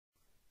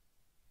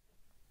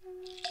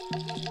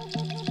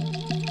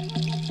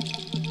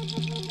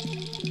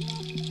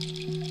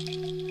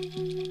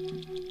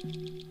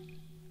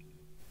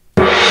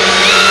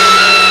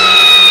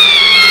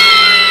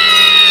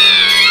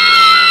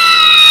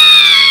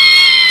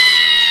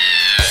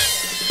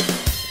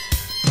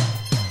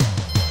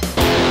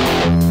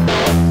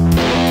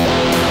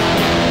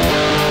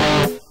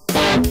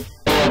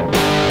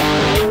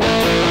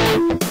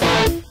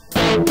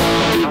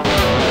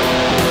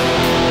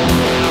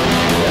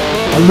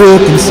I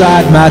look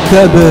inside my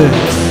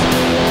cupboards,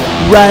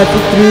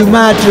 rifle through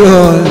my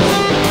drawers.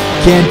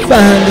 Can't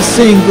find a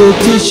single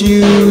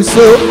tissue,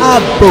 so I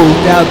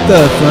bolt out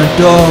the front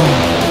door.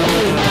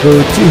 Go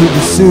to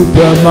the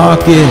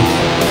supermarket,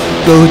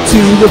 go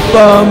to the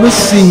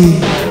pharmacy,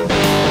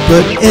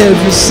 but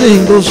every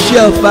single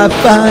shelf I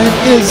find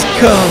is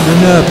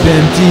coming up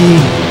empty.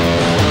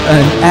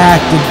 An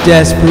act of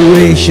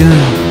desperation,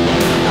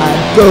 I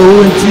go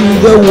into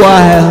the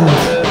wild.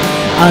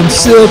 I'm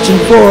searching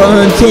for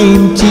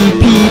untamed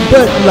TP,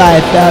 but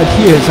life out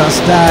here's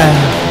hostile.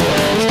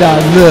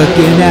 Start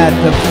looking at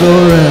the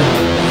flora,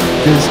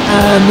 'cause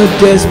I'm a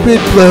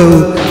desperate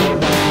bloke.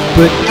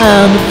 But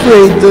I'm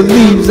afraid the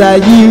leaves I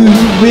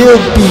use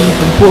will be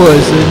from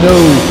poison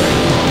oak.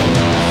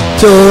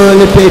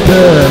 Toilet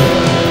paper,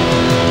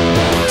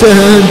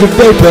 turn to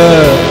vapor.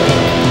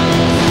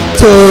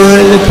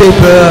 Toilet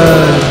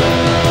paper.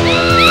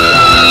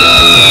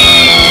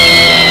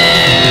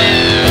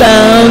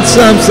 Found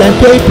some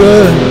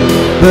sandpaper,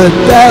 but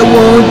that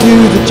won't do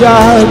the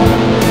job.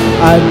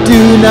 I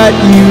do not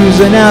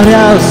use an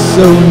outhouse,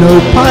 so no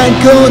pine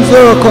cones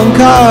or corn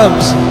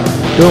cobs.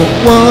 Don't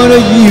wanna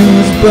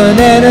use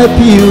banana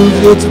peels,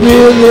 it's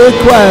really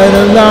quite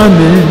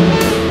alarming.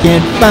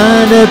 Can't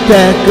find a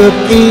pack of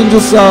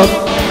Angel Soft,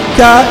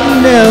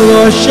 Cottonelle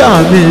or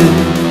Charmin.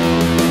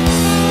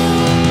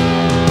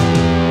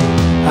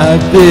 I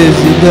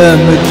visit a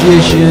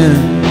magician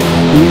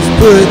who's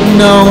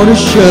putting on a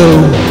show,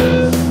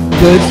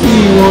 but he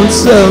won't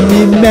sell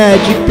me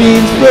magic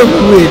beans from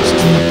which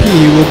TP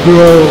will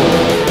grow.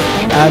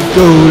 I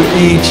go to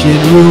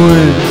ancient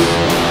ruins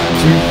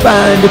to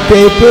find a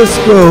paper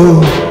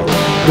scroll,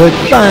 but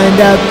find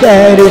out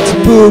that it's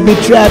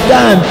booby-trapped.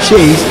 I'm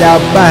chased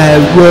out by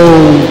a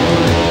road.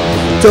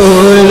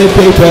 Toilet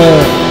paper,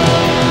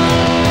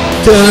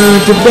 turn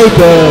to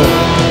vapor.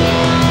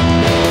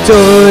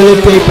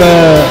 Toilet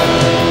paper.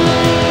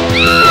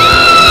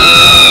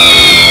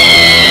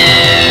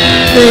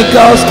 Think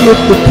I'll skip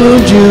the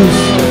prune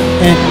juice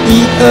and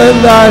eat a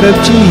lot of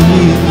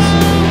cheese.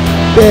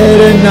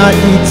 Better not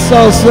eat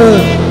salsa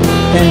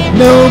and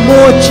no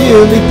more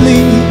chili,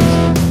 please.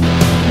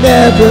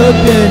 Never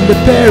been to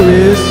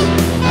Paris,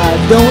 I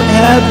don't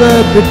have a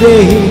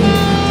bidet.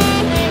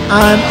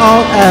 I'm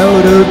all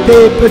out of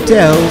paper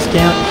towels,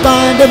 can't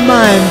find a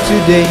mime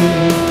today.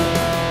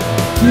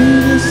 To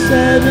the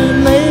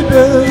 7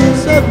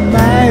 labors of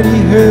mighty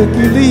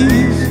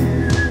Hercules,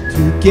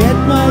 to get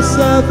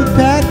myself a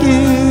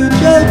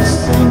package of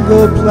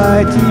single-ply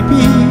TP.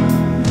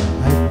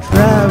 I'd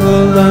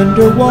travel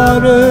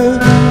underwater,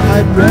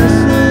 I'd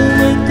wrestle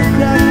with the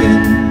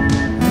kraken,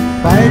 I'd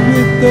fight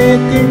with the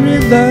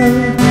gorilla,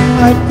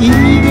 I'd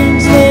even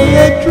slay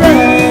a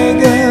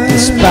dragon.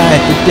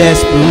 Despite the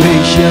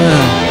desperation,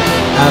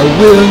 I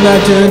will not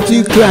turn to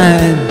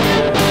crime.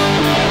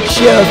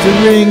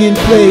 Sheltering in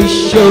place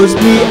shows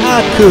me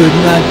I could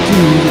not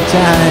do the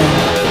time.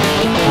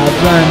 I've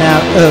run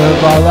out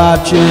of all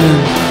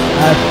options,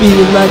 I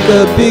feel like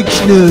a big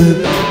schnook.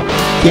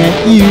 Can't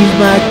use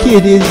my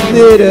kitty's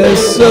litter,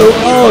 so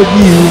I'll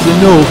use an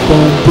old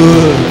phone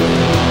book.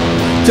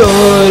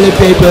 Toilet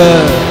paper,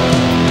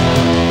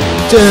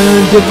 turn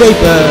to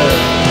vapor.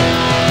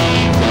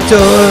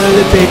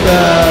 Toilet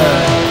paper.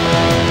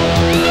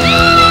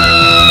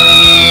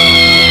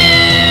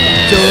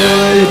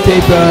 Toilet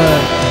paper,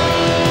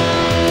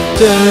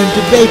 turn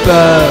to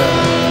vapor.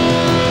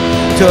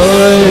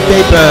 Toilet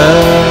paper.